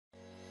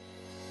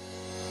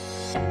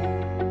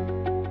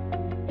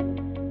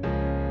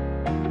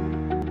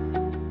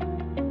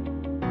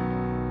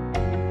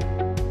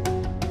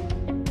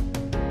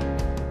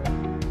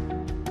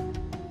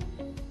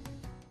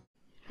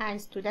Hi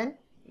student,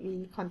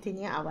 we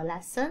continue our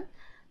lesson.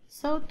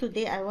 So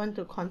today I want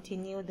to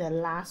continue the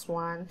last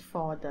one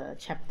for the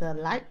chapter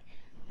light.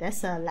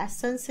 There's a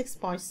lesson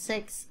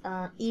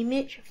 6.6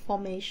 image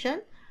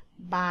formation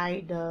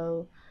by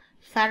the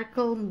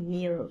spherical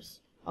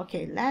mirrors.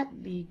 Okay, let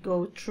me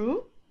go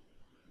through.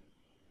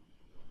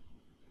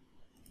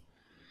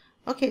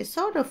 Okay,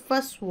 so the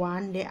first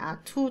one, there are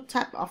two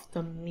types of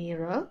the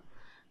mirror.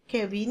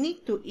 Okay, we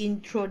need to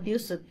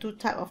introduce the two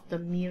types of the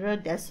mirror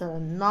that's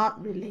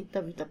not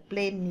related with the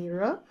plane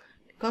mirror,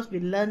 because we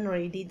learned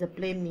already the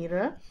plane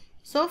mirror.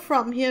 So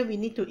from here we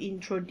need to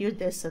introduce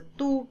there's a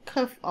two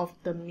curve of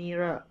the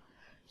mirror.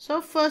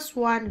 So first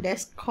one,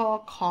 that's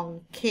called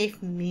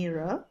concave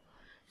mirror.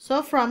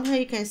 So from here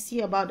you can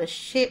see about the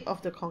shape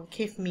of the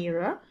concave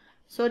mirror.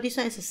 So this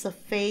one is a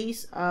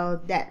surface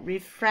that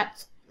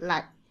refracts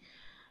light.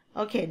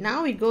 Okay,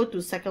 now we go to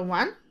second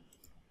one.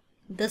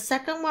 The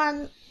second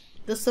one,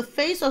 the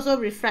surface also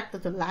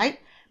reflected the light,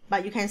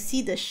 but you can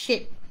see the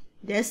shape.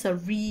 There's a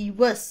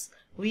reverse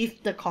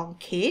with the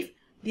concave.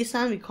 This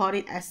one we call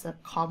it as a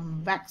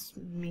convex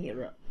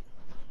mirror.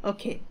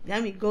 Okay,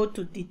 then we go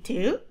to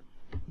detail.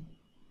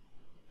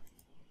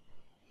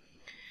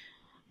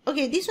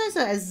 Okay, this one is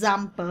an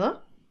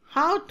example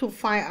how to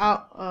find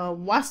out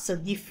what's the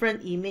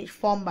different image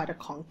formed by the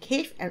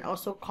concave and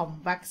also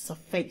convex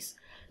surface.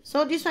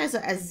 So this one is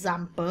an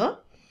example.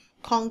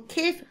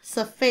 Concave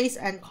surface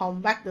and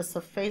convex the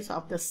surface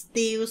of the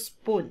steel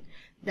spoon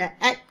that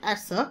act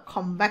as a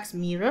convex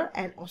mirror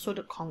and also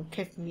the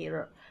concave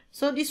mirror.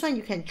 So this one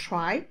you can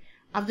try.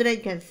 After that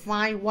you can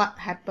find what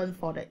happened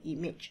for the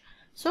image.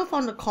 So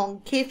from the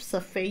concave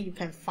surface you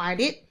can find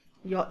it.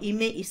 Your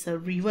image is a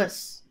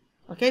reverse.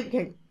 Okay, we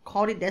can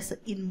call it as an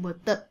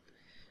inverted.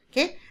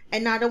 Okay,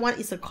 another one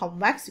is a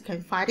convex. You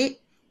can find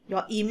it.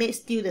 Your image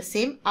still the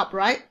same,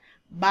 upright,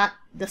 but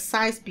the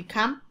size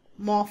become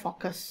more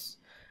focused.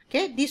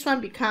 Okay, this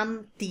one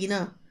become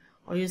thinner,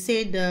 or you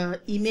say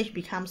the image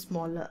becomes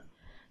smaller.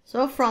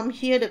 So from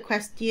here the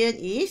question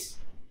is,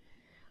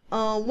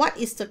 what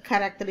is the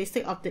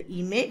characteristic of the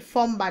image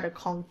formed by the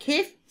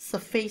concave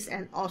surface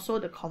and also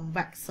the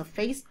convex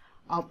surface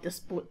of the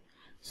spoon?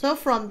 So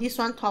from this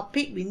one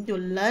topic we need to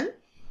learn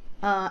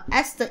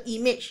as the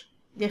image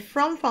they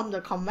form from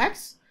the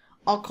convex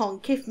or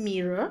concave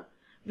mirror,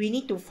 we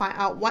need to find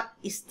out what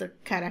is the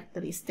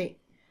characteristic.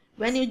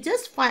 When you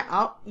just find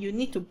out, you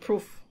need to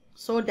prove.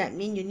 So that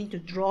means you need to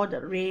draw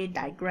the ray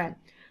diagram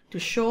to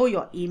show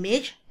your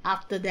image.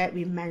 After that,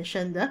 we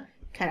mention the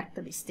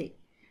characteristic.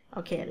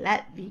 Okay,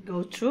 let me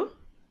go through.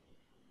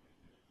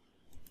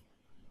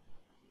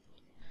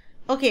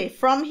 Okay,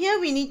 from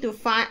here we need to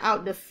find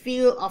out the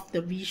field of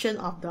the vision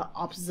of the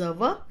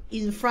observer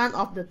in front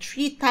of the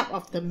three types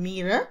of the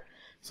mirror.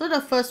 So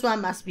the first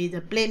one must be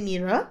the plane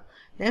mirror,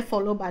 then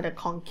followed by the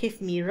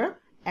concave mirror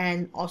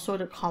and also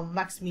the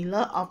convex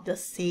mirror of the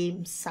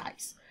same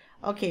size.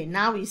 Okay,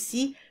 now we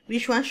see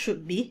which one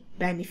should be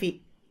benefit.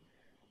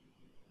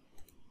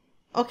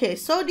 Okay,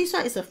 so this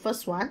one is the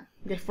first one,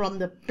 from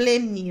the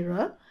plane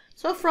mirror.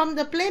 So from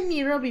the plane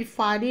mirror we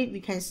find it,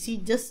 we can see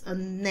just a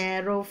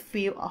narrow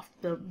field of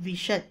the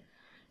vision.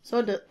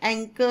 So the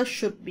angle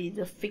should be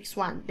the fixed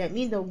one. That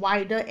means the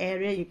wider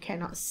area you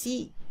cannot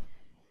see.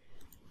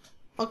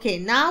 Okay,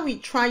 now we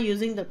try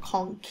using the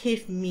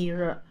concave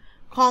mirror.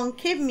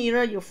 Concave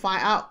mirror, you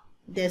find out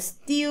there's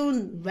still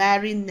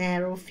very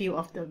narrow field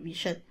of the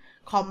vision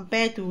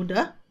compared to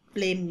the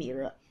plane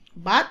mirror.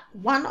 But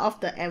one of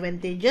the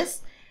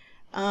advantages,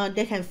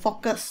 they can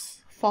focus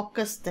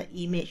the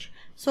image.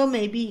 So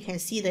maybe you can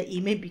see the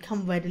image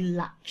become very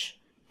large.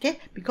 Okay,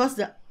 because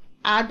the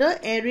other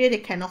area they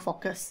cannot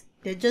focus.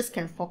 They just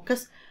can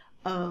focus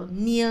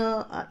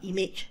near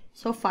image.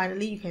 So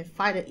finally you can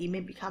find the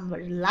image become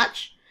very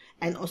large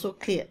and also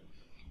clear.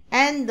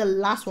 And the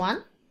last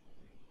one,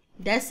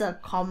 there's a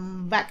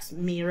convex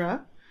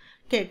mirror.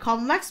 Okay,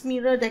 convex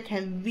mirror that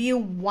can view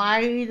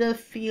wider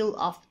field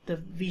of the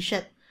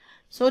vision.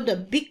 So the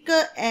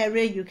bigger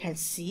area you can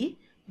see,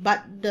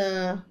 but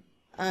the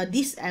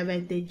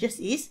disadvantages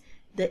is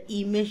the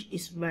image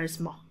is very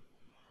small.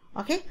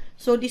 Okay,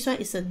 so this one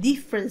is a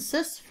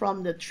differences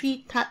from the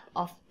three types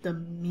of the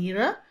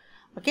mirror.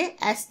 Okay,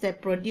 as they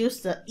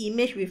produce the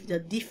image with the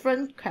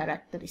different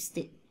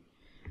characteristic.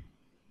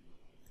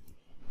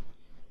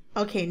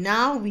 Okay,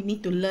 now we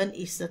need to learn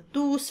is the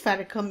two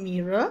spherical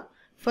mirror.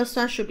 First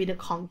one should be the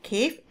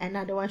concave,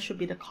 another one should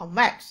be the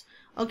convex.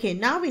 Okay,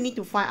 now we need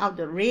to find out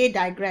the ray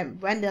diagram.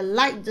 When the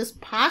light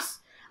just pass,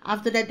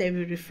 after that they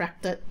will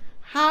refracted.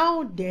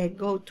 How they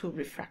go to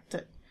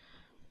refracted?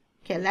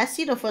 Okay, let's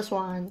see the first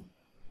one.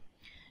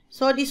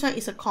 So this one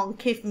is a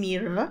concave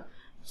mirror.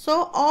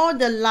 So all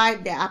the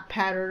light they are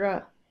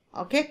parallel.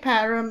 Okay,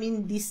 parallel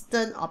means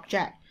distant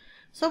object.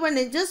 So when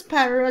they just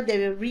parallel, they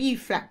will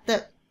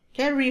refracted.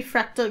 Okay,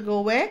 refracted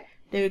go where?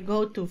 They will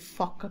go to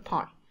focal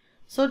point.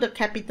 So the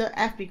capital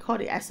F, we call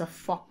it as a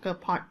focal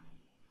point.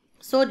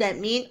 So that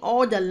means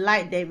all the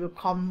light, they will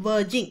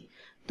converging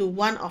to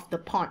one of the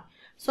point.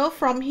 So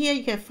from here,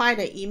 you can find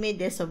the image,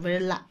 there's a very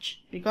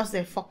large, because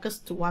they focus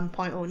to one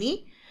point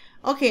only.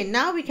 Okay,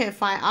 now we can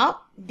find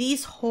out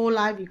this whole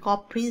line we call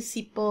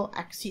principal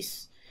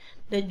axis.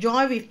 The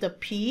join with the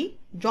P,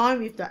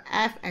 join with the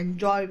F, and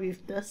join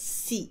with the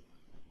C.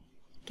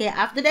 Okay,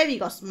 after that we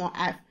got small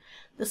f.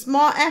 The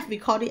small f we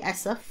call it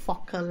as a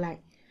focal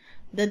length.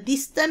 The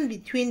distance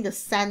between the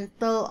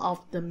center of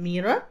the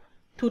mirror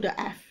to the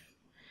f.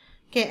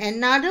 Okay,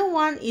 another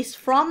one is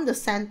from the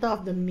center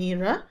of the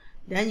mirror,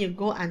 then you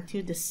go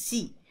until the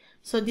C.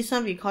 So this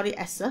one we call it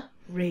as a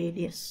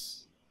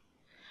radius.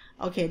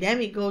 Okay, then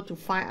we go to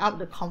find out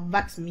the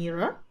convex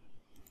mirror.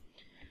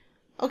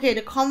 Okay,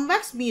 the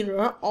convex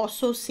mirror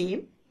also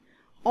same.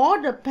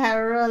 All the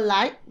parallel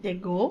light they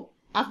go.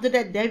 After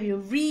that, they will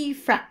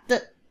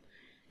refracted.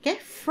 Okay,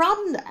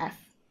 from the F.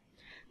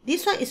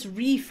 This one is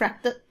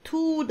refracted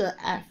to the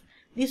F.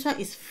 This one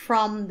is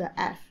from the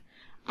F.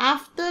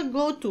 After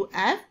go to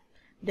F,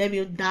 they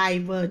will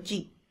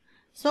diverging.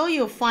 So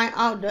you find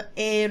out the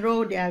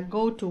arrow they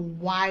go to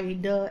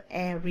wider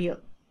area.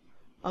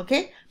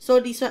 Okay, so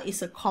this one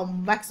is a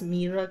convex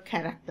mirror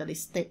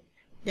characteristic.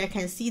 They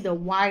can see the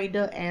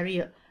wider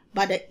area,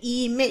 but the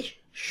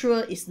image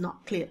sure is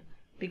not clear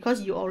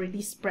because you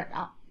already spread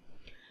out.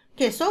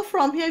 Okay, so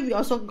from here we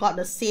also got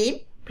the same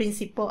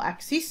principal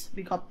axis.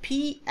 We got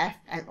P, F,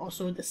 and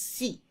also the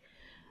C.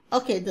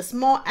 Okay, the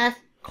small f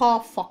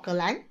called focal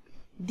length.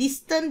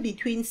 Distance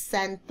between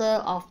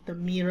center of the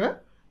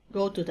mirror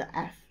go to the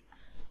F.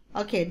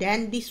 Okay,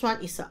 then this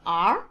one is a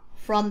R.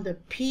 From the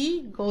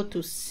P go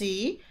to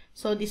C.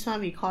 So this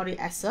one we call it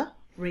as a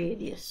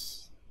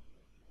radius.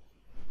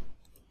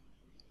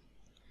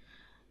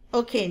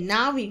 Okay,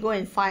 now we go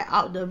and find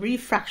out the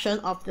refraction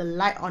of the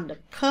light on the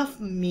curved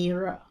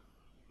mirror.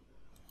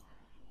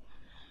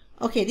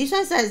 Okay, this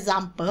one is an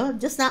example.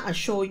 Just now I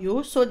show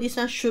you. So this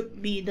one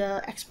should be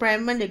the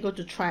experiment they go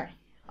to try.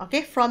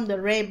 Okay, from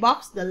the ray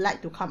box, the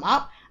light to come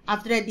out.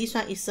 After that, this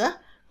one is a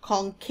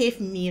concave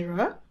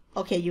mirror.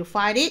 Okay, you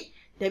find it.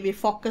 They will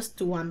focus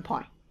to one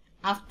point.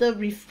 After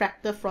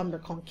refracted from the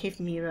concave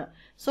mirror.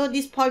 So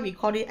this point we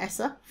call it as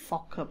a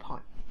focal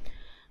point.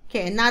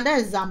 Okay, another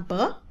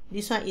example.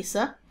 This one is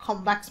a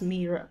convex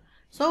mirror.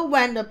 So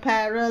when the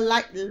parallel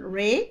light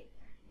ray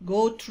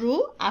go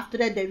through, after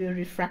that they will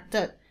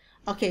refracted.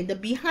 Okay, the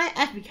behind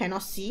F we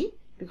cannot see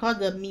because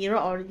the mirror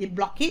already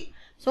block it.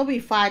 So we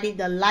find it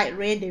the light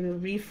ray they will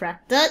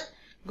refracted,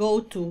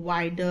 go to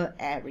wider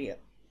area.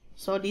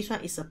 So this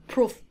one is a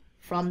proof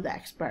from the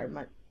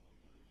experiment.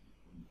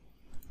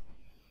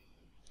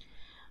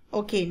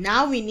 Okay,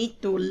 now we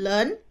need to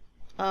learn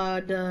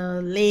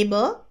the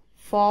label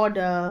for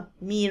the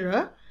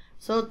mirror.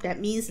 So that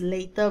means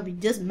later we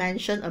just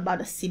mention about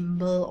the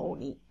symbol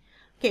only.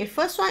 Okay,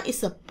 first one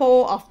is the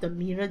pole of the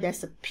mirror.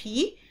 There's a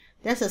P.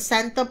 That's the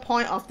center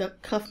point of the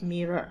curved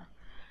mirror.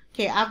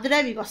 Okay, after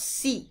that we got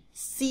C.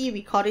 C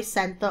we call it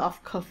center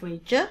of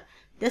curvature.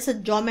 There's a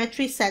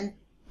geometry center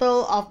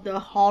of the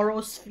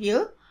hollow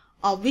sphere,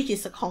 of which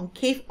is a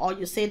concave, or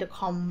you say the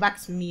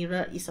convex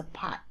mirror is a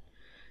part.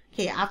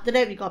 Okay, after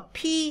that we got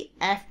P,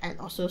 F, and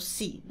also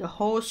C, the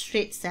whole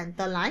straight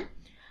center line.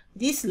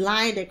 This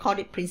line they call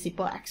it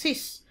principal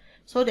axis.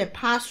 So they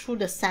pass through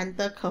the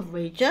center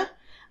curvature.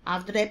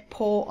 After that,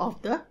 pole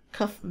of the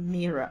curved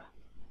mirror.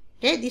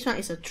 Okay, this one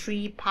is a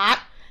three-part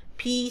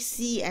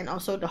PC and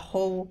also the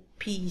whole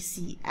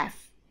PCF.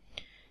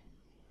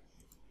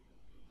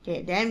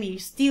 Okay, then we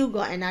still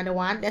got another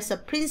one. There's a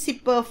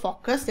principal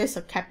focus. There's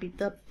a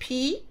capital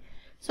P.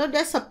 So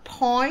there's a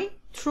point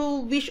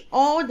through which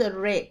all the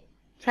ray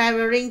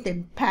traveling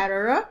in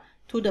parallel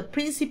to the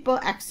principal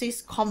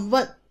axis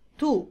convert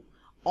to,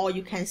 or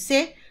you can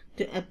say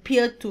to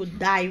appear to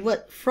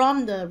divert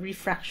from the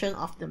refraction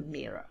of the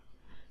mirror.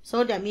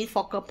 So that means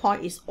focal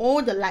point is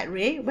all the light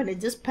ray, when they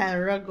just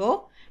parallel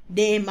go,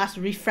 they must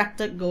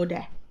refracted go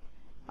there.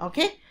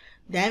 Okay,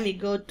 then we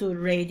go to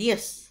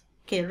radius.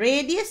 Okay,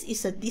 radius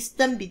is a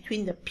distance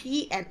between the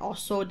P and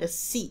also the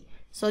C.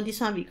 So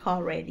this one we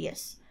call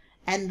radius.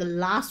 And the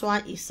last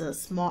one is a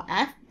small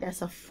f,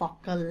 that's a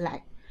focal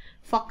length.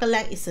 Focal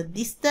length is a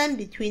distance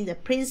between the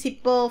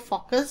principal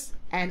focus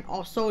and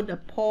also the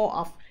pole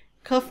of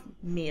curved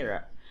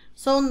mirror.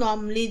 So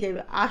normally they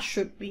will ask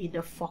should be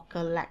the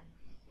focal length.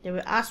 They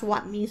will ask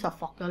what means of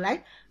focal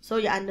length. So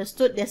you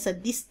understood there's a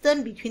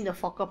distance between the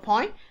focal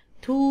point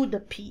to the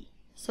P.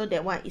 So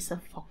that one is a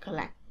focal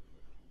length.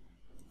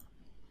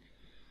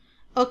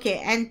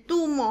 Okay, and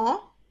two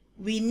more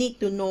we need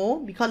to know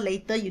because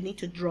later you need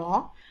to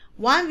draw.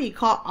 One we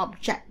call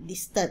object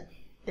distance.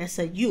 There's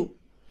a U.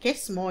 Okay,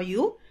 small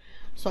u.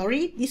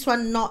 Sorry, this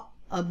one not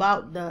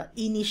about the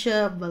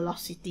initial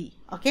velocity.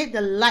 Okay,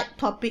 the light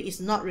topic is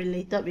not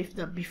related with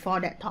the before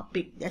that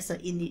topic. There's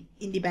an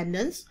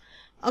independence.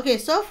 Okay,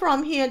 so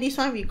from here, this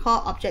one we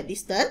call object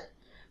distance.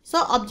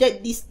 So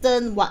object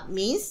distance, what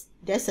means?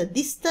 There's a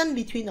distance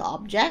between the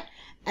object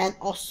and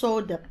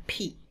also the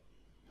P.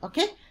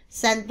 Okay,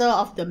 center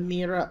of the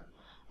mirror.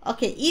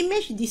 Okay,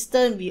 image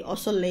distance we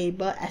also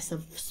label as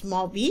a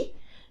small v.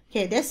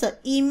 Okay, there's an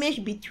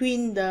image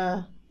between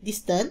the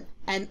distance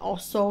and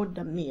also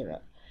the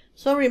mirror.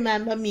 So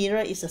remember,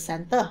 mirror is a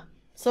center.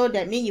 So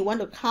that means you want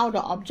to count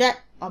the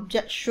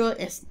object sure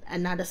is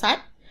another side.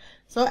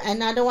 So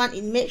another one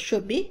image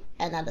should be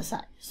another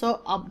side. So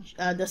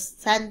the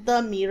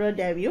center mirror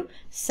there will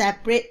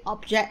separate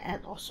object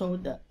and also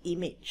the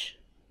image.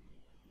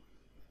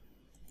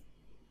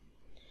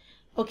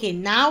 Okay,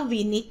 now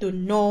we need to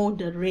know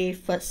the ray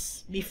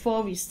first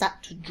before we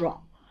start to draw.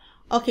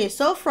 Okay,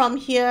 so from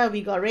here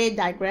we got ray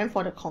diagram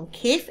for the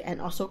concave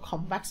and also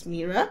convex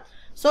mirror.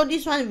 So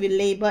this one we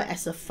label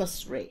as a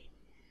first ray.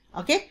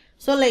 Okay,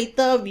 so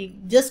later we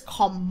just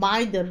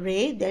combine the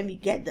ray, then we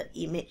get the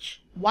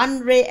image.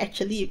 One ray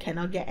actually you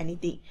cannot get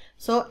anything.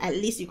 So at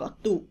least you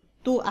got two.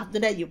 Two after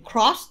that you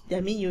cross,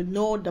 that means you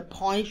know the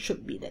point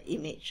should be the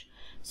image.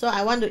 So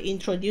I want to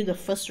introduce the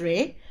first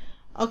ray.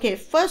 Okay,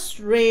 first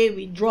ray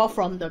we draw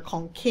from the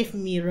concave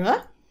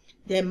mirror.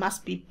 They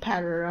must be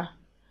parallel.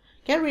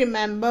 Okay,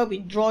 remember we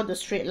draw the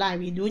straight line.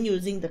 We don't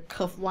using the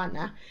curved one.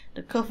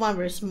 The curved one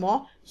very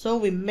small. So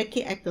we make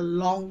it at the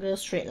longer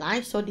straight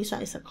line. So this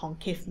one is a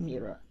concave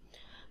mirror.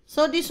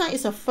 So this one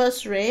is a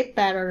first ray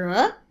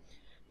parallel.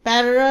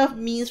 Parallel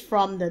means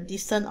from the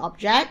distant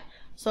object.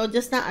 So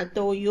just now I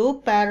told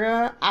you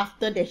parallel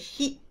after they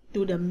hit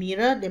to the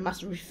mirror, they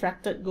must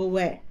refracted go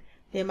where?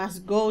 They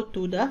must go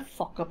to the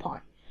focal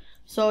point.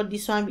 So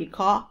this one we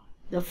call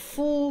the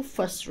full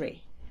first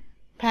ray.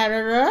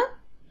 Parallel,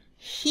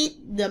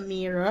 hit the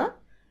mirror,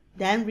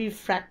 then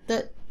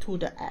refracted to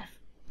the F.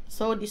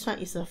 So this one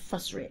is the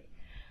first ray.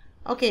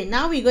 Okay,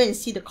 now we go and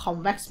see the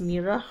convex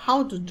mirror,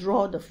 how to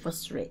draw the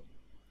first ray.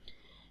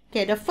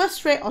 Okay, the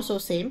first ray also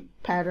same,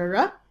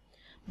 parallel,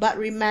 but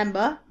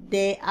remember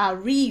they are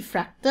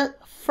refracted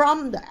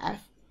from the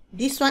F.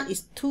 This one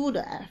is to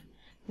the F.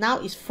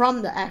 Now it's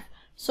from the F.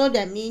 So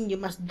that means you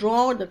must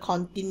draw the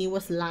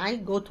continuous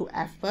line, go to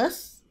F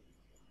first.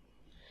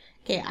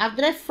 Okay,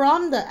 after that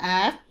from the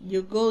F,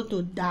 you go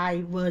to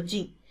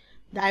diverging.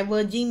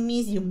 Diverging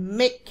means you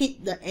make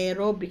it the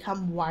arrow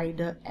become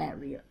wider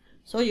area.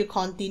 So you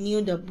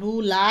continue the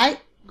blue line,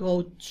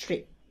 go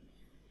straight.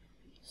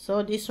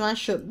 So this one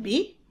should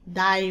be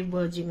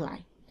diverging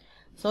line.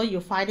 So you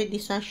find that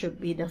this one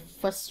should be the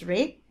first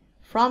ray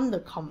from the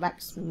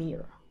convex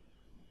mirror.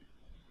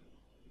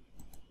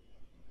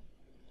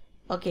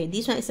 Okay,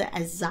 this one is an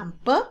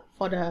example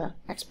for the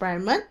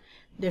experiment.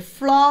 They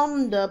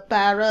form the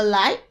parallel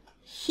line,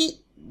 hit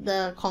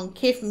the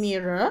concave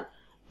mirror.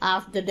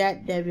 After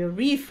that, they will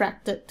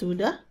refract it to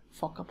the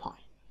focal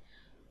point.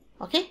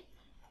 Okay,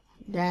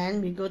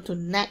 then we go to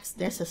next.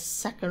 There's a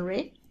second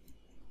ray.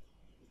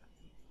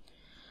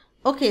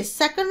 Okay,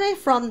 second ray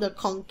from the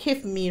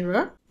concave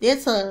mirror.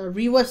 There's a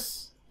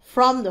reverse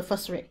from the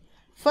first ray.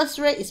 First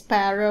ray is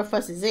parallel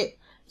first, is it?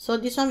 So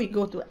this one we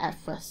go to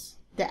F first.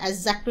 They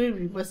exactly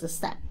reverse the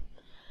step.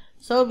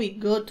 So we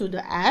go to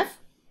the F.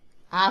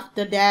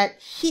 After that,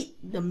 hit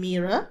the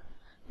mirror.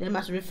 They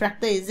must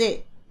refract it, is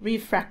it?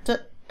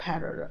 Refracted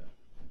parallel.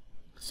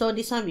 So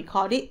this one we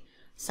call it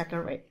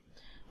second ray.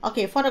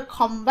 Okay, for the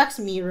convex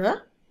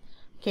mirror.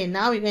 Okay,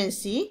 now we're going to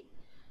see.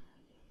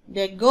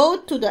 They go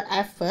to the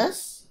F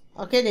first.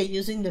 Okay, they're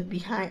using the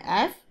behind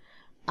F.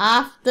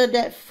 After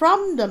that,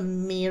 from the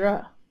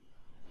mirror,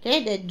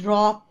 okay, they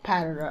draw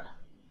parallel.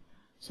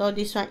 So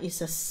this one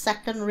is a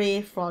second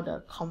ray for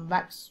the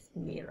convex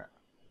mirror.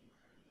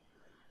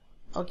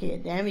 Okay,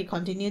 then we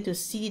continue to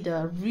see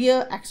the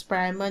real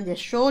experiment. They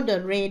show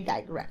the ray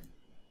diagram.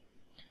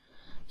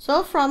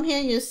 So from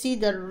here you see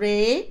the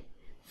ray,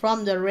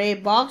 from the ray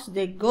box,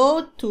 they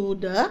go to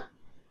the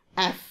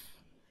F.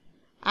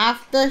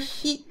 After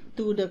hit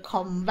to the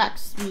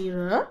convex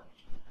mirror,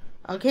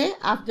 okay,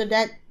 after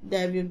that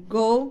they will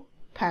go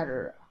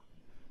parallel.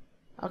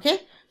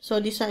 Okay, so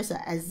this one is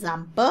an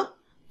example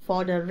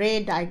for the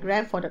ray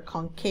diagram for the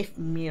concave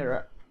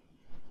mirror.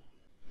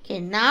 Okay,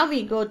 now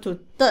we go to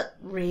third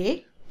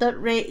ray. Third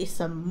ray is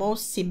the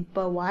most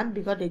simple one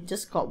because they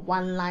just got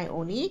one line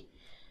only.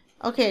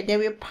 Okay, they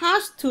will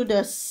pass to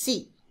the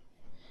C.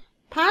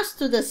 Pass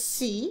to the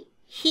C,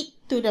 hit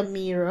to the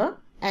mirror,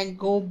 and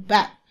go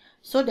back.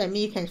 So that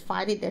means you can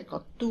find it, they've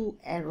got two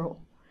arrows.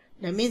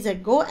 That means they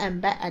go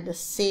and back at the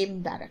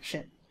same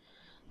direction.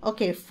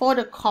 Okay, for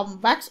the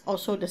convex,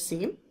 also the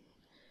same.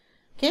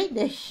 Okay,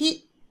 they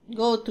hit,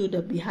 go to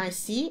the behind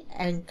C,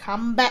 and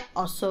come back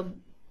also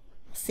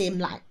same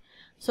line.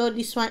 So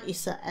this one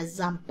is an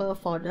example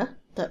for the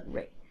third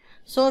ray.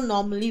 So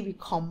normally we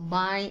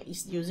combine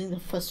is using the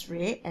first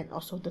ray and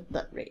also the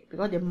third ray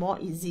because they're more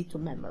easy to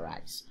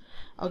memorize.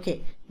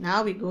 Okay,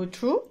 now we go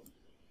through.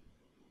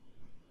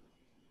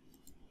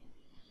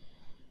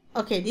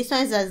 Okay, this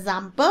one is an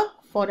example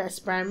for the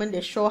experiment.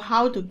 They show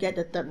how to get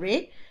the third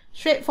ray.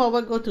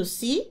 Straightforward, go to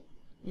C.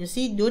 You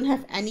see, don't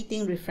have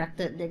anything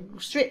refracted. They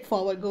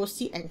straightforward go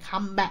C and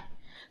come back.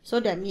 So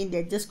that means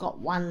they just got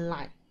one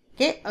line.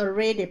 Okay, a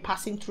ray they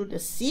passing through the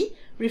C,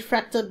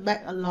 refracted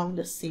back along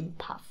the same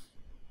path.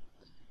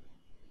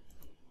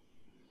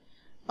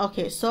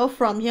 Okay, so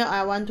from here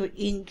I want to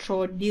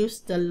introduce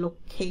the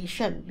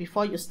location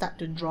before you start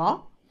to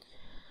draw.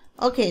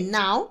 Okay,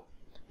 now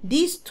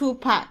these two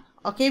parts,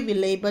 okay, we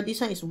label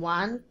this one is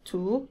 1,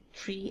 2,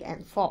 3,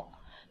 and 4.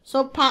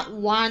 So part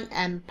 1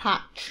 and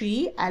part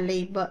 3 I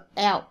label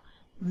L,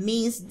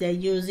 means they're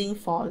using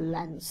for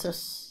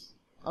lenses.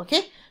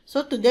 Okay,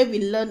 so today we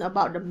learn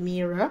about the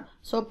mirror.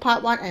 So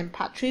part 1 and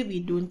part 3 we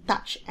don't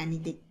touch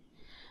anything.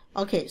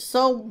 Okay,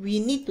 so we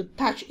need to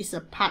touch is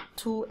a part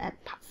 2 and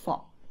part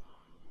 4.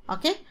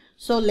 Okay,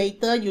 so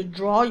later you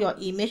draw your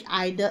image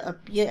either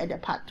appear at the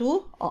part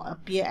 2 or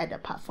appear at the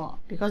part 4,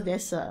 because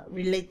there's a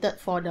related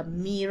for the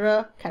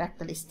mirror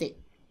characteristic.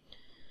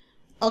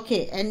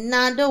 Okay,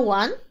 another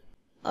one.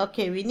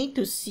 Okay, we need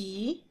to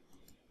see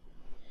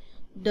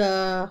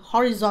the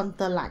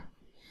horizontal line.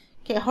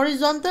 Okay,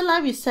 horizontal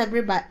line we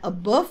separate by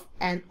above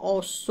and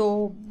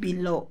also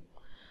below.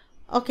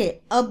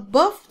 Okay,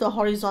 above the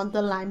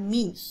horizontal line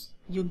means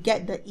you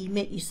get the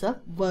image is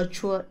a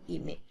virtual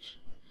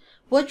image.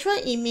 Virtual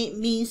image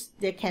means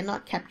they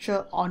cannot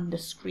capture on the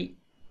screen.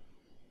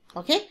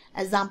 Okay,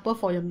 example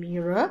for your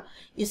mirror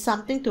is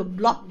something to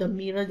block the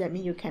mirror, that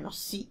means you cannot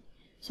see.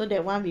 So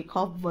that one we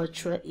call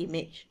virtual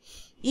image.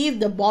 If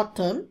the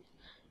bottom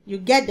you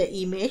get the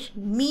image,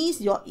 means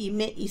your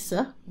image is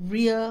a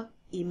real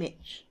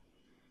image.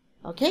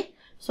 Okay,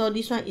 so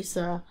this one is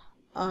a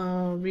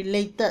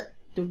related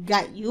to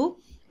guide you.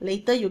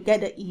 Later you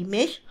get the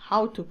image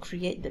how to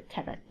create the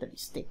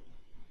characteristic.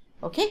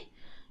 Okay,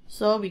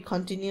 so we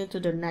continue to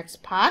the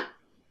next part.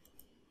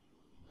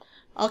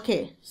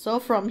 Okay, so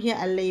from here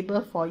I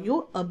label for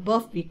you.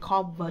 Above we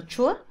call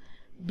virtual,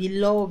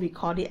 below we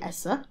call it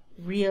as a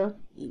real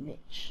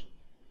image.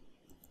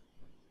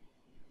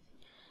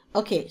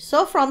 Okay,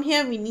 so from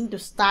here we need to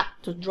start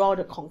to draw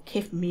the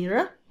concave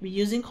mirror. We're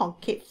using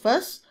concave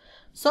first.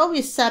 So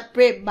we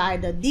separate by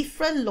the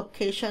different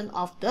location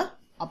of the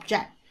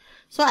object.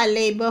 So I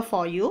label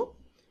for you,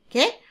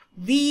 okay,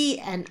 V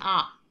and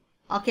R.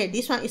 Okay,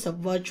 this one is a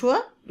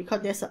virtual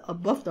because there's a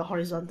above the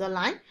horizontal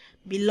line.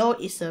 Below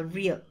is a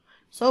real.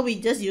 So we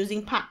just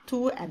using part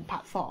 2 and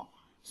part 4.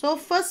 So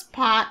first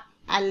part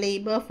I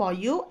label for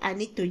you. I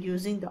need to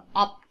using the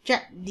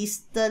object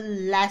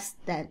distance less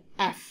than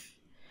F.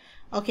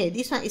 Okay,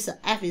 this one is a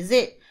F, is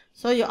it?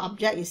 So your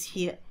object is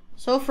here.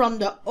 So from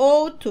the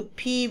O to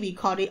P we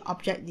call it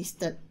object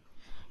distance.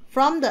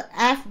 From the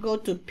F go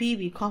to P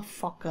we call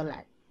focal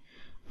length.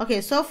 Okay,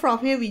 so from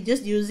here we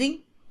just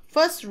using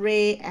first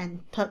ray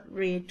and third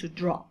ray to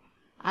draw.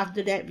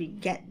 After that we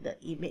get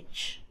the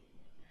image.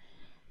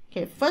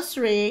 Okay, first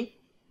ray.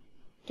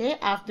 Okay,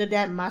 after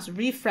that must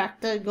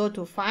refractor go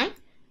to find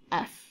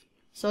F.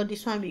 So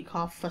this one we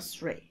call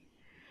first ray.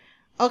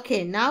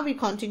 Okay, now we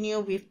continue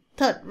with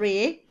third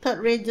ray. Third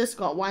ray just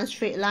got one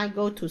straight line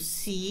go to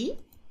C.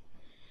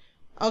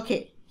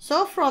 Okay,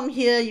 so from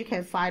here you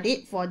can find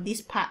it for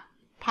this part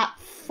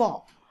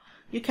 4.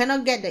 You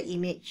cannot get the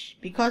image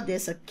because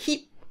there's a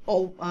keep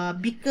of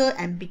bigger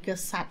and bigger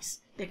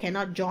size. They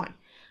cannot join.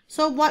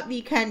 So what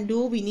we can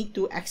do, we need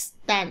to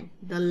extend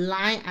the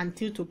line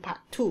until to part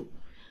 2.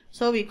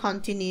 So we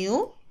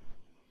continue.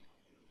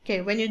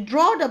 Okay, when you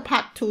draw the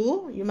part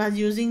 2, you must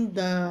using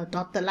the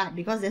dotted line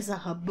because there's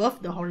a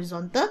above the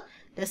horizontal,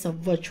 there's a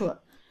virtual.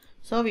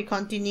 So we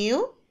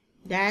continue,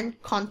 then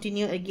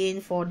continue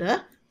again for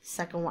the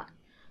second one.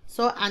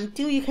 So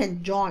until you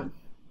can join,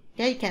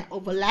 okay, you can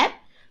overlap.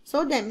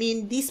 So that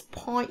means this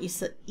point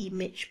is an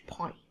image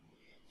point.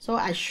 So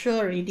I show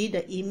already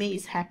the image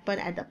is happen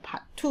at the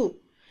part 2.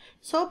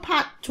 So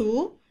part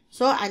 2,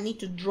 so I need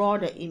to draw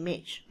the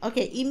image.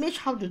 Okay, image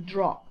how to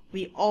draw?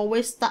 We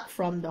always start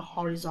from the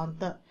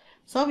horizontal.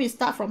 So we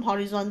start from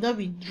horizontal,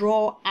 we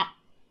draw up.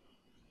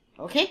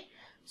 Okay,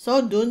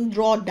 so don't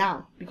draw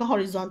down because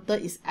horizontal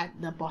is at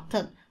the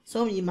bottom.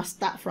 So you must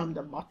start from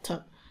the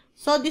bottom.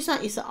 So this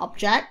one is an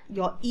object.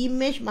 Your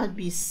image must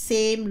be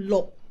same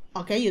look.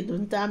 Okay, you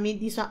don't tell me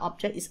this one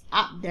object is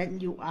up, then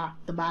you are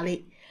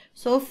terbalik.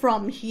 So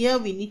from here,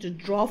 we need to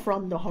draw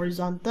from the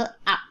horizontal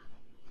up.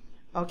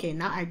 Okay,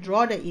 now I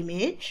draw the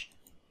image.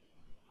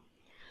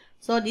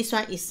 So this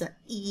one is an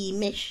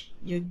image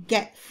you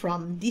get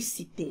from this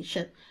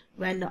situation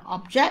when the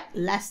object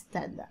less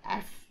than the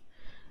F.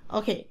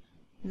 Okay,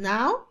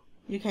 now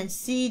you can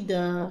see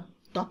the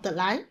dotted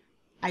line.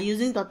 I'm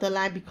using dotted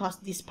line because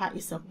this part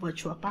is a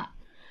virtual part.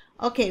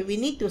 Okay, we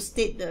need to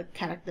state the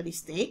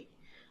characteristic.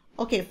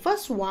 Okay,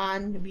 first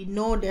one, we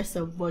know there's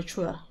a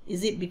virtual.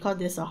 Is it because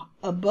there's a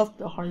above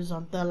the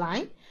horizontal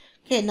line?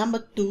 Okay,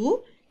 number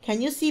 2,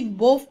 can you see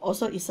both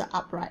also is a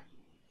upright?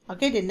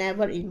 Okay, they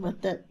never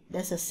inverted.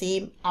 There's the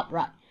same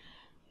upright.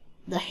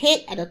 The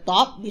head at the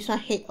top, this one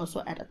head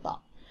also at the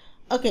top.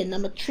 Okay,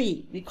 number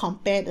 3, we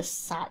compare the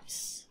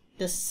size.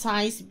 The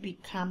size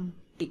become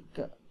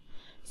bigger.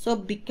 So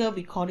bigger,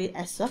 we call it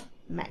as a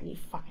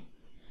magnify.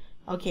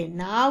 Okay,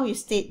 now we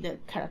state the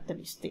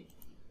characteristic.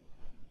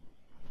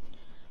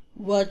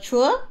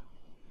 Virtual,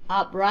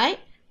 upright,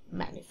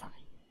 magnify.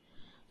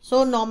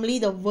 So normally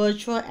the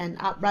virtual and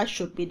upright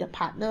should be the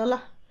partner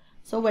lah.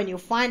 So when you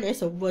find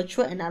there's a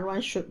virtual, another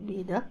one should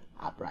be the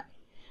upright.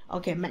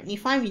 Okay,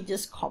 magnify, we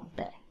just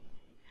compare.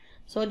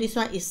 So this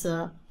one is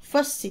a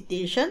first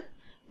situation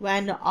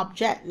when the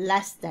object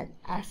less than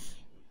F.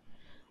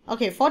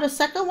 Okay, for the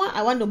second one,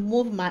 I want to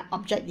move my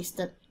object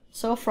distance.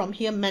 So from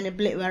here,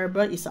 manipulate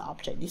variable is the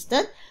object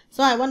distance.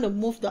 So I want to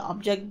move the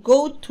object,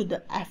 go to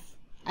the F,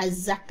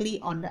 exactly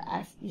on the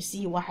F. You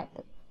see what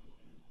happened.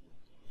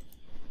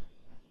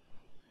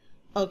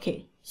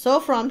 Okay, so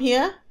from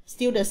here,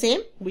 still the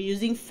same. We're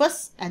using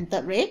first and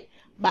third ray,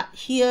 but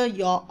here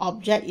your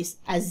object is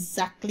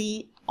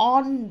exactly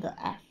on the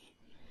F.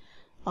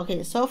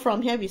 Okay, so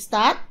from here we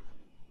start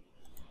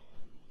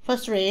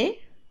first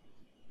ray.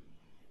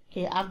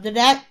 Okay, after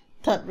that,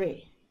 third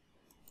ray.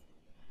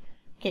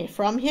 Okay,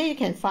 from here you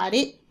can find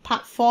it.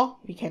 Part 4,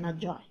 we cannot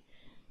join.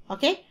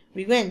 Okay,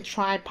 we go and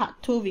try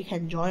part 2, we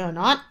can join or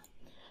not.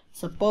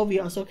 Suppose we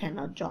also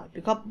cannot join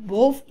because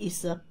both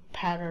is a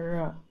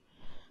parallel.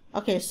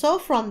 Okay, so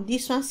from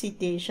this one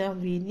situation,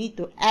 we need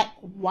to add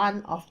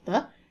one of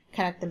the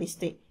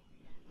characteristic.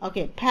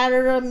 Okay,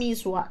 parallel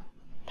means what?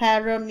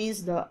 Parallel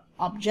means the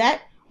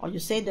object, or you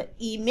say the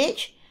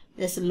image,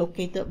 that's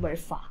located very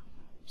far.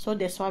 So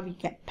that's why we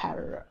get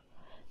parallel.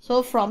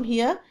 So from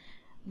here,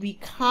 we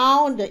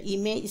count the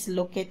image is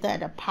located at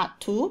the part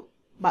 2,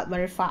 but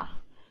very far.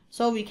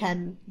 So we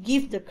can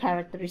give the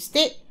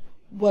characteristic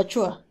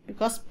virtual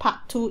because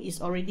part 2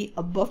 is already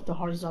above the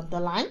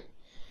horizontal line.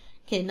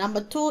 Okay,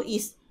 number 2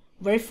 is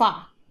very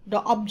far.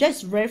 The object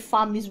is very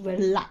far means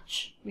very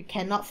large. We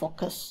cannot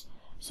focus.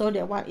 So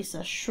that one is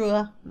a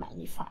sure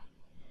magnify.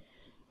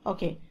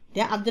 Okay,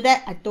 then after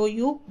that, I told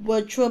you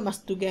virtual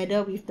must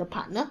together with the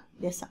partner.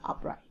 That's an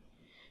upright.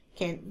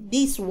 Okay,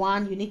 this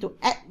one you need to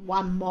add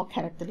one more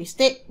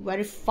characteristic.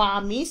 Very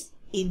far means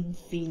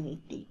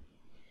infinity.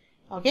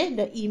 Okay,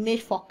 the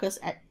image focus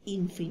at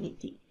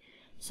infinity.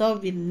 So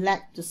we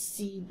like to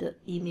see the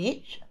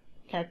image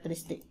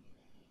characteristic.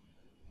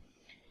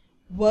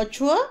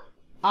 Virtual,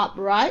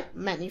 upright,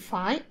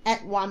 magnify,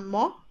 add one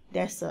more,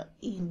 there's a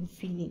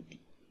infinity.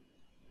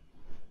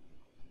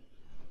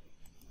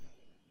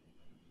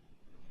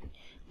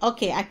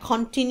 Okay, I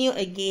continue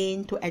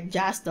again to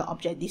adjust the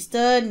object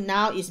distance.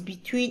 Now it's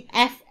between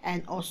F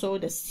and also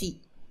the C.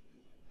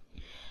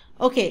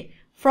 Okay,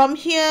 from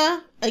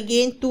here,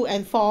 again 2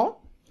 and 4,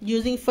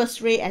 using first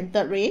ray and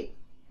third ray.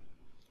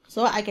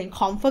 So I can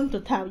confirm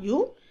to tell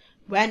you,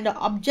 when the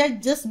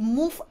object just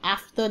move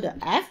after the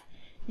F,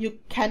 you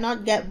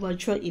cannot get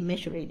virtual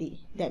image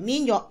already. That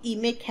means your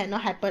image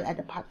cannot happen at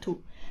the part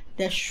 2.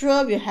 That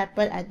sure will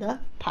happen at the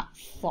part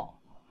 4.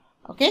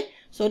 Okay,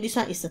 so this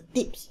one is a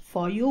tips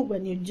for you.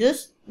 When you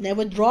just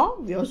never draw,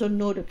 we also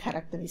know the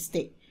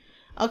characteristic.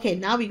 Okay,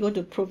 now we go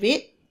to prove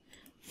it.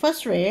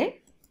 First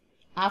ray,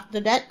 after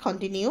that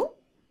continue,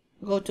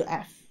 go to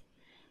F.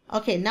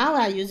 Okay, now we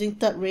are using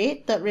third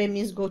ray. Third ray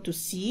means go to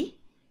C.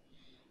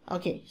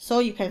 Okay, so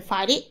you can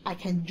find it. I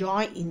can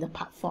join in the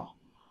part 4.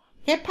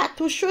 Okay, part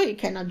 2 sure you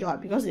cannot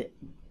join because it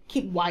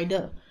keep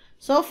wider.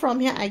 So from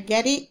here I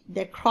get it,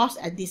 they cross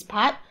at this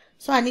part.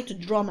 So I need to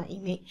draw my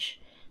image.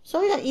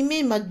 So your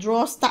image must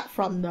draw start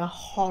from the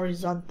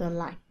horizontal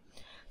line.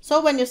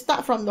 So when you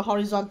start from the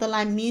horizontal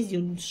line means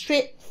you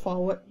straight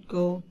forward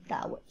go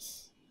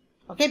downwards.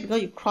 Okay,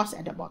 because you cross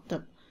at the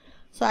bottom.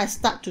 So I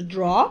start to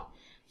draw.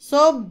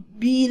 So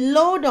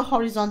below the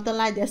horizontal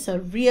line there's a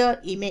real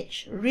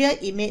image. Real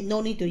image,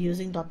 no need to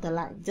using dotted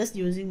line, just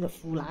using the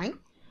full line.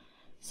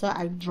 So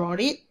I draw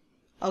it.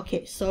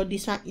 Okay, so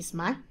this one is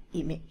my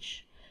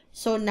image.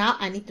 So now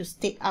I need to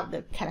stick out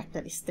the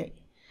characteristic.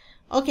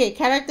 Okay,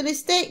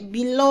 characteristic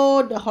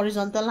below the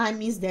horizontal line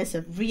means there's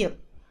a real.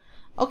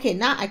 Okay,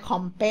 now I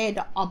compare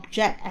the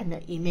object and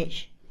the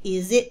image.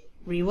 Is it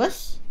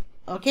reverse?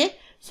 Okay,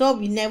 so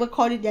we never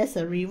call it as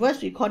a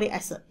reverse, we call it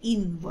as an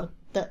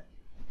inverted.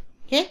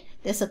 Okay,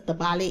 there's a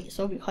terbalik,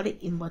 so we call it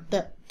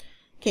inverted.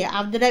 Okay,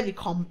 after that we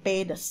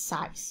compare the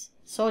size.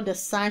 So the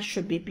size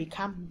should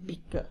become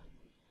bigger.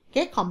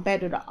 Okay,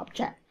 compared to the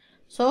object.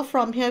 So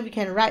from here we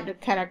can write the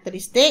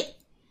characteristic.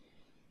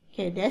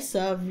 Okay, there's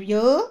a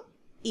real,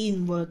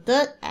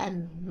 inverted,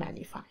 and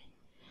magnify.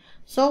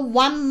 So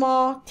one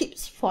more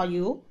tips for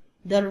you.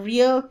 The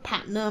real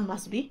partner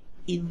must be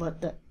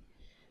inverted.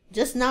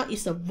 Just now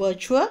it's a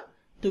virtual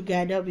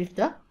together with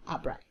the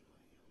upright.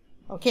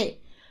 Okay,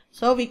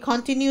 so we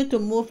continue to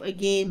move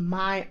again.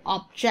 My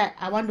object,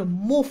 I want to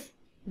move,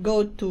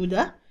 go to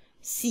the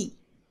C.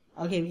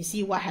 Okay, we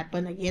see what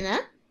happened again.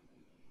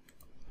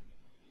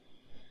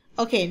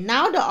 Okay,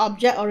 now the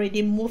object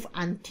already moved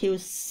until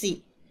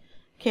C.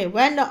 Okay,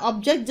 when the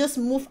object just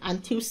move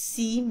until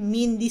C,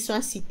 mean this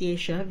one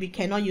situation, we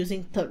cannot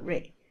using third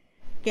ray.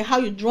 Okay, how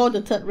you draw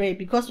the third ray?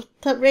 Because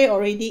third ray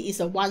already is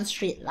a one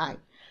straight line.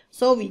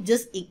 So we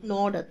just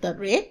ignore the third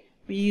ray.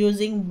 We're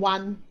using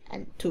 1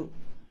 and 2.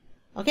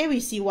 Okay, we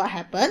see what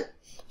happened.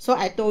 So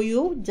I told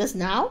you just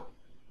now,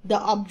 the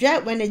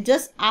object when it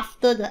just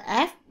after the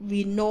F,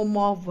 we no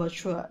more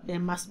virtual. There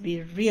must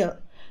be real.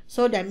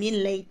 So that means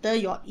later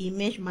your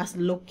image must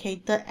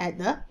located at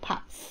the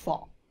part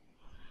 4.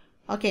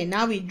 Okay,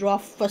 now we draw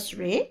first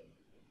ray.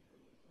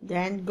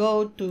 Then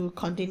go to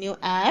continue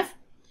F.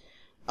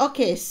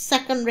 Okay,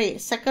 second ray.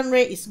 Second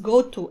ray is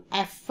go to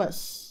F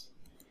first.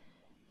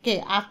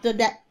 Okay, after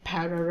that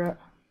parallel.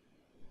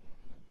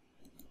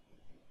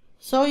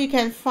 So you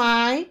can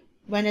find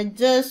when it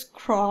just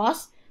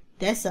cross,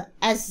 there's a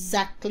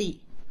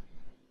exactly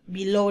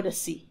below the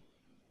C.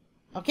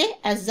 Okay,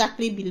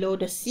 exactly below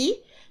the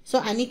C. So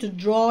I need to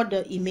draw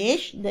the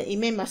image. The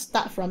image must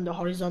start from the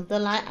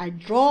horizontal line. I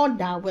draw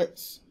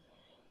downwards.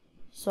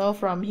 So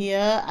from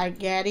here, I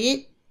get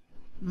it.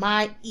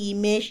 My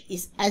image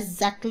is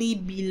exactly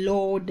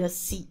below the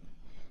C.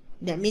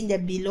 That means they're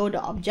below the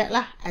object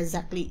lah,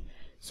 exactly.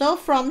 So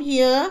from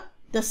here,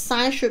 the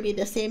size should be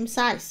the same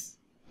size.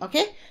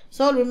 Okay,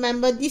 so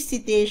remember this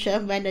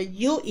situation, when the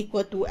U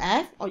equal to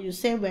F, or you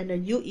say when the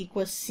U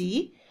equals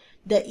C,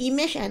 the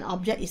image and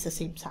object is the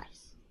same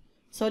size.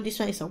 So this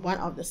one is one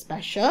of the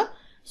special.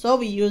 So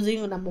we're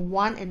using number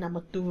 1 and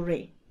number 2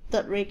 ray.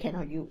 Third ray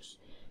cannot use.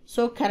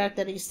 So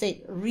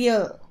characteristic,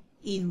 real,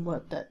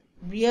 inverted.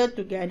 Real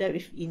together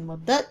with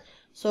inverted.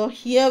 So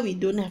here we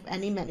don't have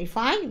any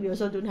magnify. We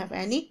also don't have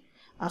any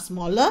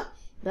smaller.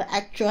 The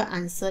actual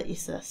answer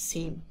is the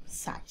same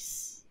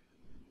size.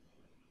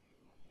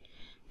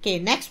 Okay,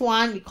 next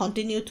one, we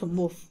continue to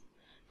move.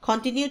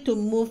 Continue to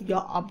move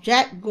your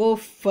object, go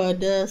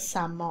further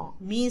some more.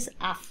 Means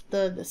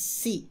after the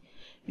C.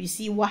 We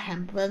see what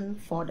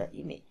happened for the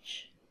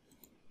image.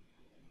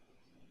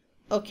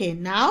 Okay,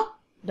 now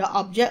the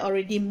object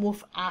already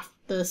moved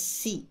after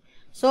C.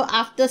 So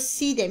after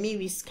C, that means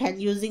we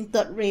can using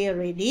third ray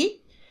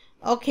already.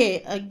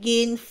 Okay,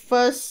 again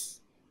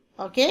first,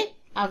 okay,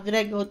 after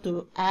that go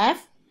to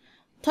F.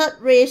 Third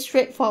ray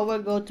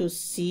straightforward go to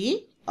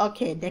C.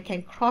 Okay, they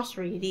can cross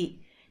already.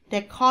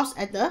 They cross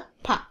at the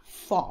part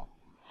 4.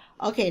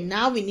 Okay,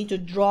 now we need to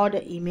draw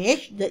the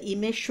image. The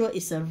image sure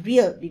is a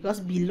real because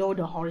below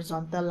the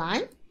horizontal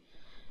line.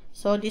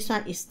 So this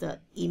one is the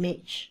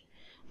image.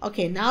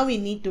 Okay, now we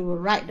need to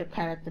write the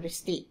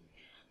characteristic.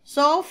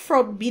 So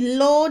from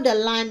below the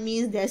line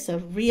means there's a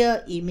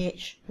real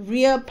image.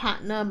 Real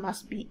partner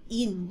must be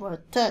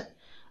inverted.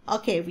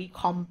 Okay, we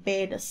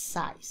compare the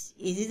size.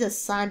 Is it the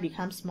size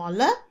become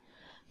smaller?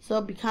 So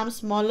become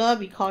smaller,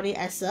 we call it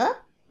as a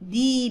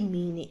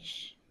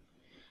diminish.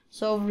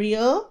 So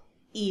real,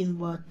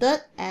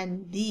 inverted,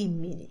 and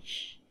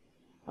diminish.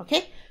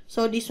 Okay,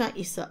 so this one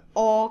is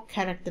all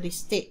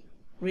characteristic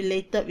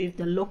related with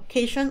the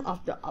location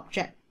of the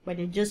object when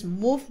you just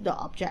move the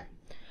object.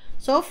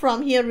 So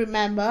from here,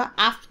 remember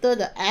after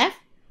the F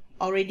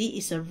already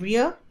is a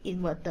real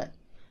inverted.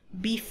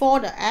 Before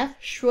the F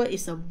sure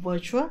is a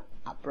virtual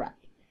upright.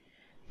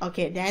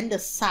 Okay, then the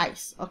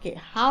size. Okay,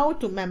 how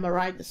to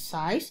memorize the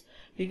size?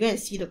 We're going to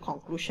see the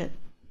conclusion.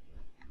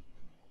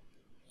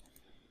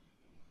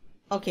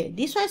 Okay,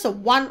 this one is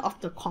one of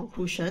the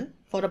conclusion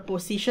for the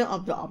position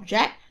of the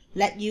object.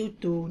 Let you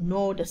to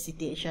know the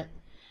situation.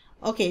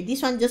 Okay,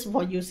 this one just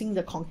for using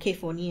the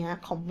concave only.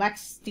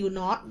 Convex still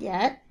not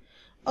yet.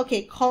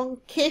 Okay,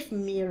 concave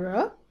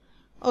mirror.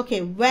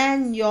 Okay,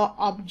 when your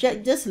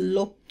object just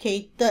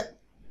located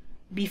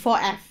before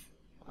F.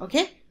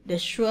 Okay, the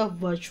sure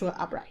virtual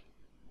upright.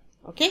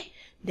 Okay,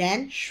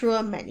 then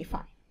sure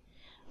magnify.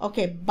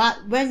 Okay,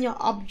 but when your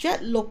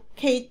object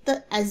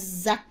located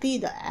exactly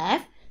the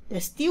F,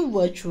 they're still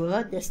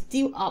virtual, they're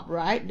still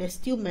upright, they're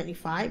still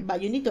magnified,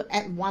 but you need to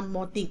add one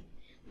more thing.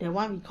 The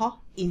one we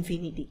call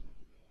infinity.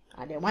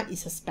 That one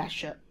is a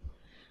special.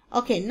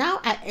 Okay, now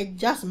I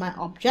adjust my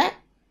object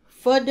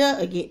further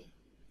again.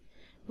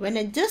 When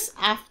I just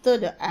after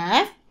the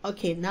F,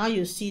 okay, now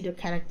you see the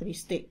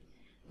characteristic.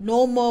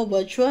 No more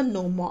virtual,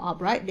 no more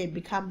upright, they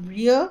become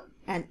real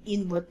and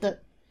inverted.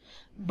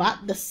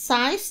 But the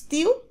size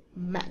still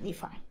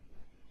magnified.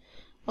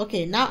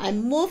 Okay, now I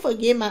move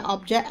again my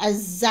object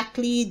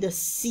exactly the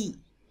C.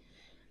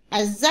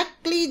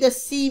 Exactly the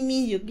C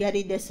means you get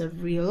it as a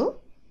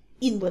real,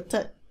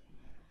 inverted.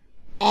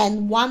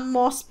 And one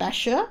more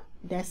special,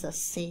 that's the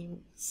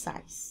same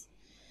size.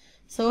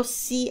 So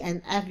C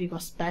and F, we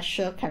got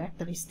special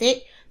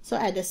characteristic. So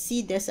at the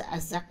C, there's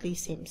exactly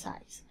same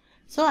size.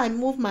 So I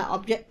move my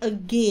object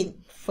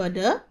again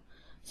further.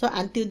 So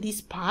until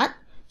this part,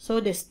 so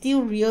they're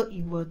still real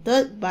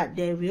inverted, but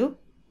they will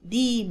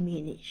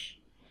diminish.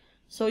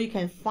 So you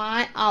can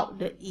find out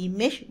the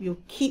image will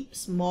keep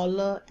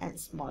smaller and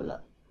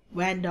smaller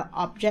when the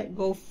object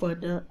go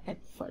further and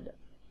further.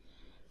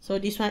 So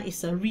this one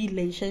is a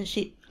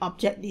relationship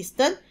object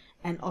distance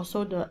and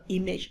also the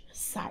image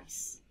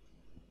size.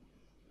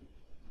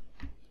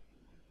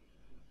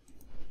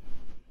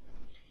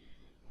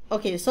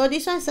 Okay, so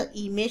this one is an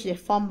image that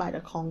formed by the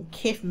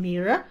concave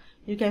mirror.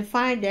 You can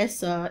find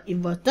there's a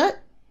inverted.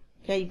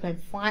 Okay, you can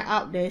find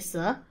out there's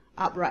a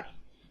upright.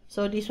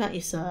 So this one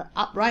is a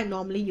upright.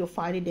 Normally you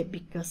find it the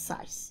bigger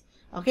size.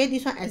 Okay,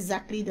 this one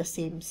exactly the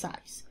same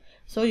size.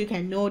 So you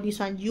can know this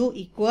one U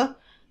equal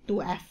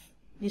to F.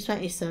 This one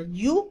is a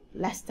U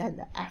less than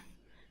the F.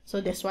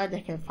 So that's why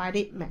they can find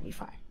it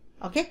magnified.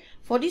 Okay,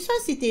 for this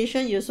one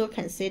situation, you also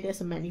can say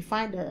there's a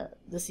magnify.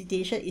 The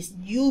situation is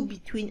U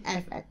between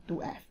F and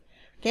 2F.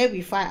 Okay,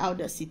 we find out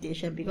the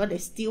situation because they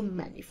still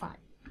magnified.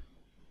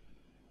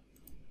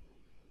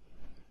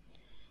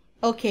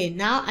 Okay,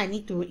 now I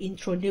need to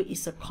introduce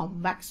is a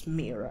convex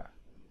mirror.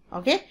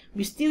 Okay,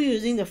 we're still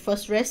using the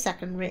first ray,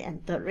 second ray,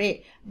 and third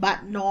ray,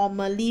 but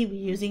normally we're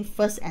using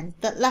first and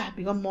third lah,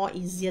 because more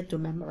easier to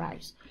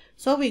memorize.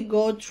 So we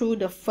go through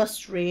the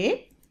first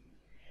ray.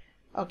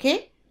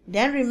 Okay,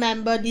 then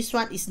remember this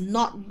one is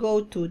not go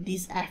to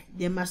this F,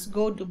 they must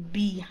go to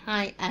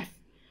behind F.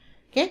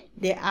 Okay,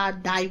 they are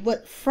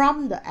divert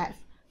from the F.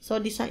 So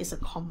this one is a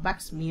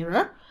convex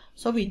mirror.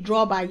 So we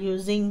draw by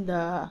using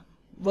the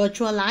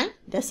virtual line.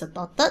 That's a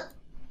dotted.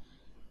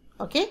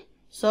 Okay,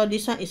 so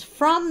this one is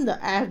from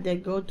the F, they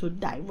go to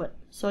divert.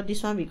 So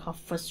this one we call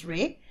first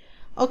ray.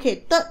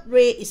 Okay, third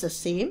ray is the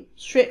same.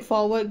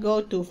 Straightforward,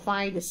 go to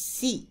find the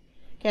C.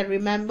 Okay,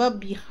 remember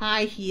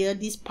behind here,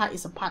 this part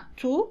is a part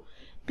 2.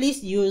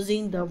 Please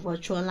using the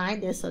virtual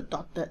line, there's a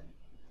dotted.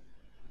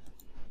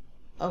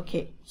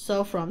 Okay,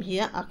 so from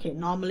here, okay,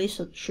 normally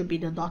should be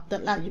the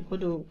dotted line. You go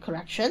to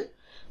correction.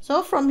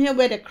 So from here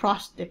where they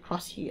cross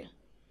here.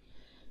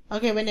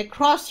 Okay, when they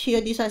cross here,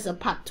 this one is a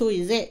part 2,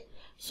 is it?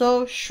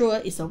 So sure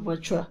is a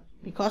virtual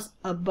because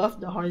above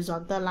the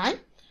horizontal line.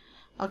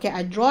 Okay,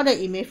 I draw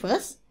the image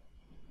first.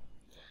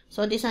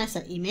 So this one is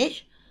an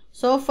image.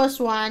 So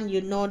first one,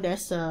 you know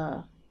there's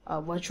a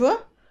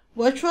virtual.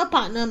 Virtual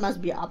partner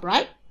must be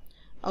upright.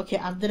 Okay,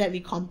 after that we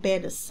compare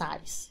the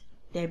size.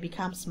 They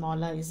become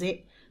smaller, is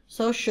it?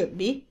 So should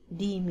be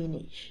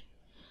diminish.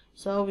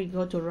 So we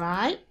go to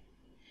right.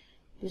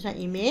 This one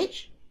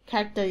image,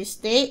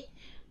 characteristic.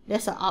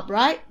 There's an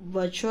upright,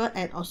 virtual,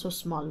 and also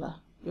smaller.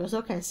 We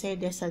also can say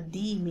there's a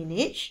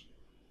diminish.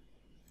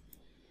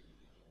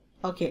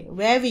 Okay,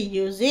 where we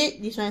use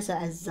it, this one is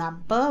an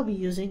example. We're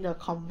using the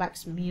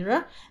convex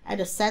mirror at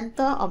the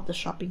center of the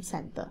shopping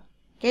center.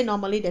 Okay,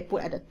 normally they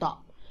put at the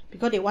top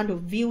because they want to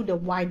view the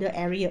wider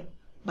area,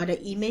 but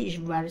the image is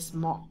very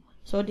small.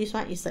 So this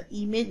one is an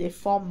image they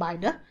form by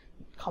the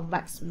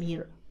convex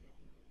mirror.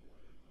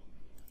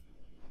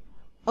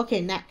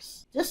 Okay,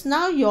 next. Just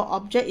now your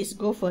object is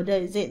go further,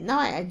 is it? Now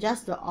I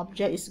adjust the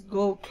object is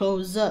go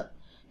closer.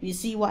 We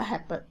see what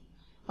happened.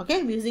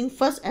 Okay, we're using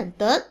first and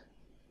third.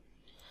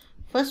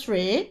 First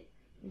ray.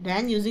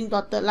 Then using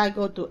dotted line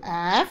go to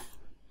F.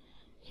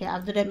 Okay,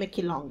 after that make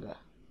it longer.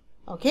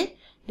 Okay,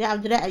 then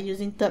after that I'm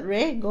using third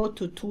ray, go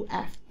to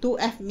 2F.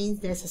 2F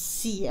means there's a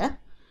C.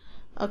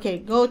 Okay,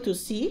 go to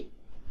C.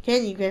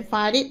 Okay, you can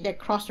find it, they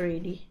cross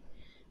already.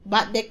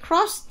 But they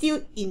cross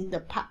still in the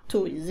part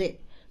 2, is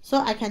it? So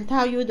I can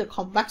tell you the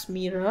convex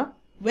mirror,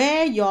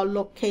 where your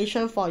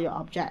location for your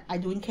object. I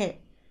don't care.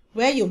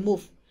 Where you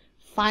move,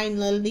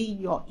 finally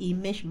your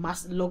image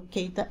must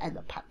locate at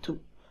the part 2.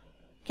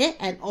 Okay,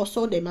 and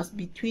also they must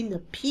be between the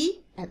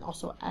P and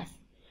also F.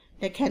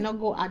 They cannot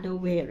go other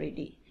way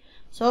already.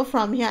 So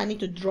from here I need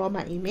to draw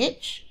my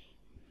image.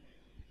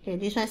 Okay,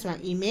 this one is my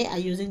image.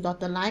 I'm using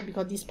dotted line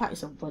because this part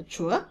is a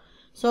virtual.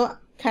 So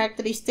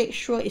characteristic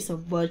sure is a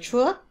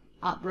virtual,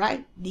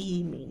 upright,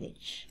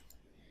 diminish.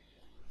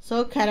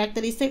 So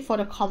characteristic for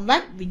the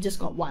convex, we just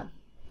got one.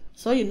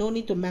 So you don't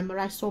need to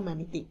memorize so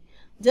many things.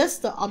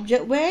 Just the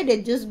object where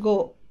they just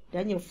go.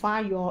 Then you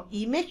find your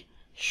image.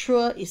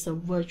 Sure is a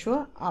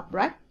virtual,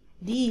 upright,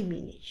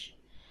 diminish.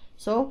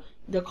 So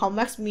the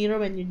convex mirror,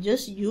 when you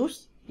just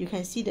use, you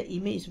can see the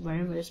image is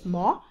very, very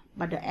small,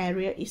 but the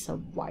area is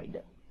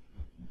wider.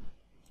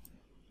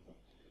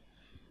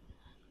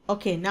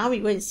 Okay, now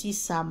we're going to see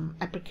some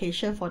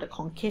application for the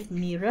concave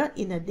mirror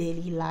in a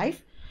daily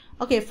life.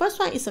 Okay, first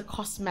one is a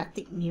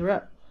cosmetic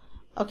mirror.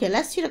 Okay,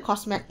 let's see the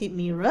cosmetic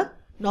mirror.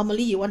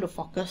 Normally you want to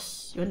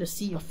focus, you want to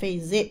see your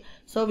face, is it?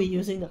 So we're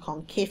using the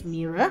concave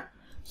mirror.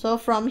 So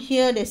from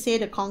here they say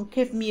the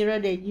concave mirror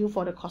they use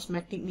for the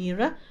cosmetic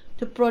mirror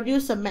to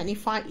produce a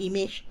magnified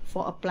image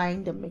for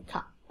applying the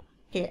makeup.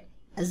 Okay,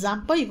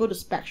 example, you go to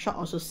spec shop,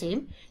 also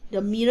same.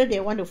 The mirror they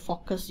want to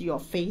focus your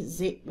face,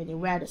 is it, when you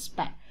wear the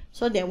spec.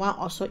 So that one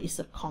also is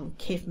a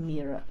concave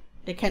mirror.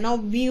 They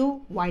cannot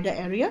view wider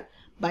area,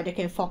 but they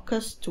can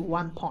focus to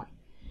one point.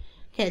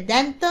 Okay,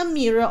 dental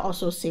mirror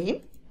also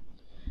same.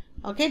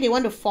 Okay, they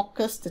want to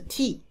focus the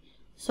teeth.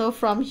 So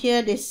from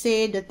here they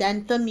say the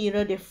dental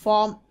mirror they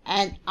form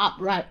an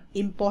upright.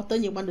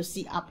 Important, you want to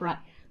see upright.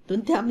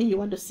 Don't tell me you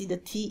want to see the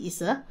T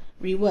is a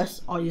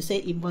reverse or you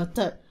say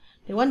inverted.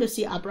 They want to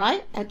see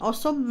upright and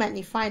also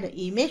magnify the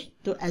image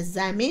to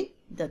examine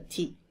the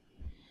teeth.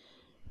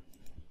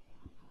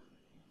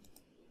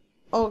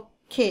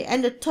 Okay,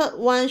 and the third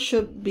one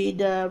should be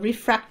the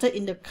refractor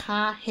in the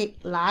car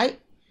headlight.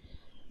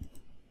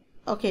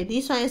 Okay,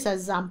 this one is an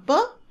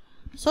example.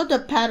 So the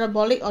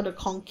parabolic or the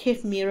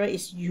concave mirror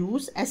is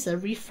used as a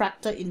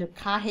refractor in the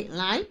car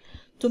headlight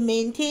to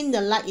maintain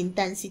the light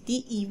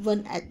intensity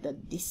even at the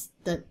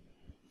distance.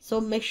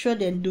 So make sure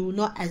they do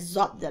not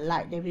absorb the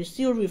light. They will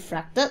still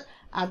refracted.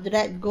 After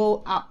that,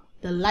 go up.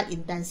 The light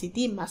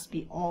intensity must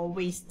be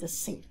always the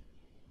same.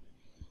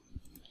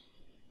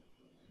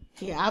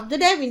 Okay, after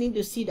that, we need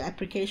to see the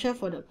application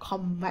for the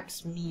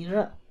convex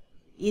mirror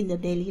in the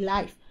daily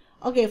life.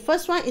 Okay,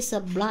 first one is a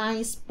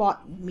blind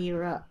spot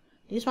mirror.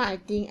 This one I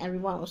think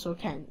everyone also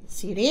can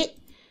see it.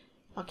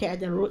 Okay, at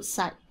the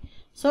roadside.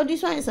 So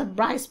this one is a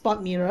blind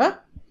spot mirror.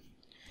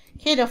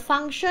 Okay, the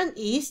function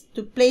is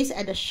to place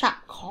at the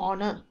sharp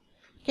corner.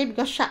 Okay,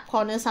 because sharp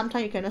corners,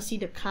 sometimes you cannot see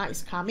the car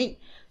is coming.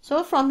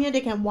 So from here,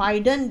 they can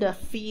widen the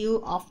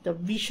field of the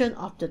vision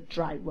of the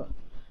driver.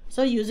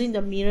 So using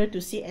the mirror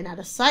to see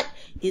another side,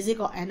 is it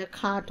got any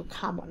car to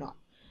come or not?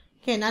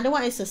 Okay, another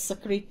one is a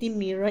security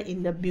mirror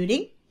in the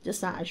building.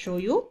 Just now I show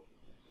you.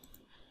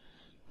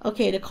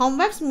 Okay, the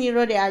convex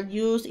mirror, they are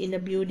used in the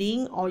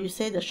building, or you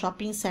say the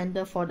shopping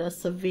center, for the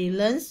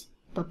surveillance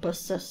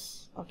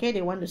purposes. Okay,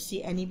 they want to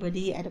see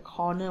anybody at the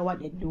corner, what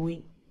they're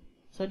doing.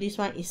 So this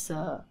one is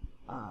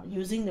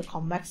using the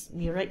convex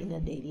mirror in the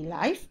daily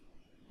life.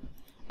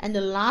 And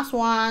the last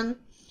one,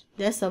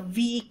 there's a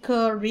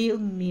vehicle rear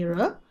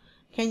mirror.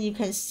 You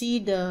can see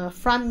the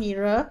front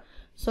mirror.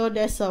 So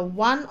there's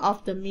one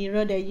of the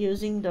mirror, they're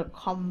using the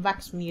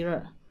convex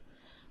mirror.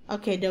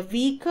 Okay, the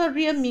vehicle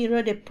rear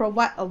mirror, they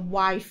provide a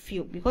wide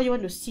field because you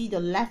want to see the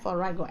left or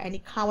right, got any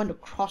car want to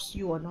cross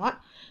you or not.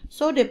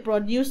 So they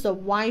produce a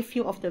wide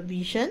field of the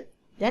vision,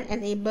 then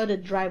enable the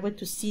driver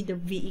to see the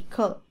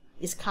vehicle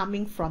is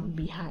coming from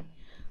behind.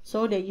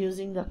 So they're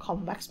using the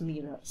convex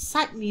mirror.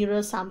 Side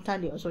mirror,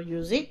 sometimes they also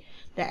use it.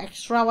 The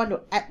extra one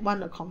to add one,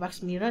 the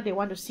convex mirror, they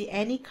want to see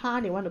any car,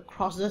 they want to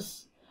cross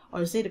this, or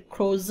you say the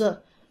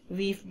closer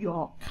with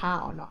your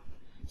car or not.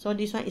 So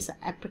this one is an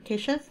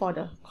application for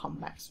the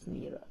convex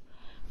mirror.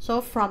 So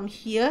from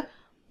here,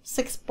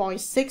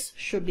 6.6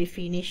 should be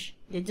finished.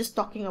 They're just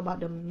talking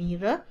about the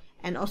mirror,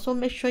 and also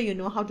make sure you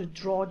know how to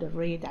draw the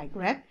ray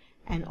diagram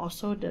and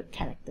also the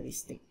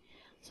characteristic.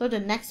 So the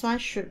next one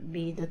should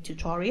be the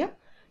tutorial.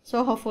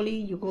 So hopefully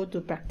you go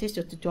to practice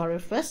your tutorial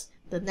first.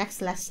 The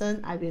next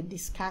lesson I will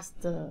discuss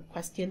the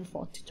question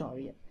for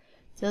tutorial.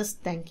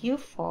 Just thank you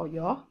for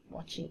your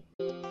watching.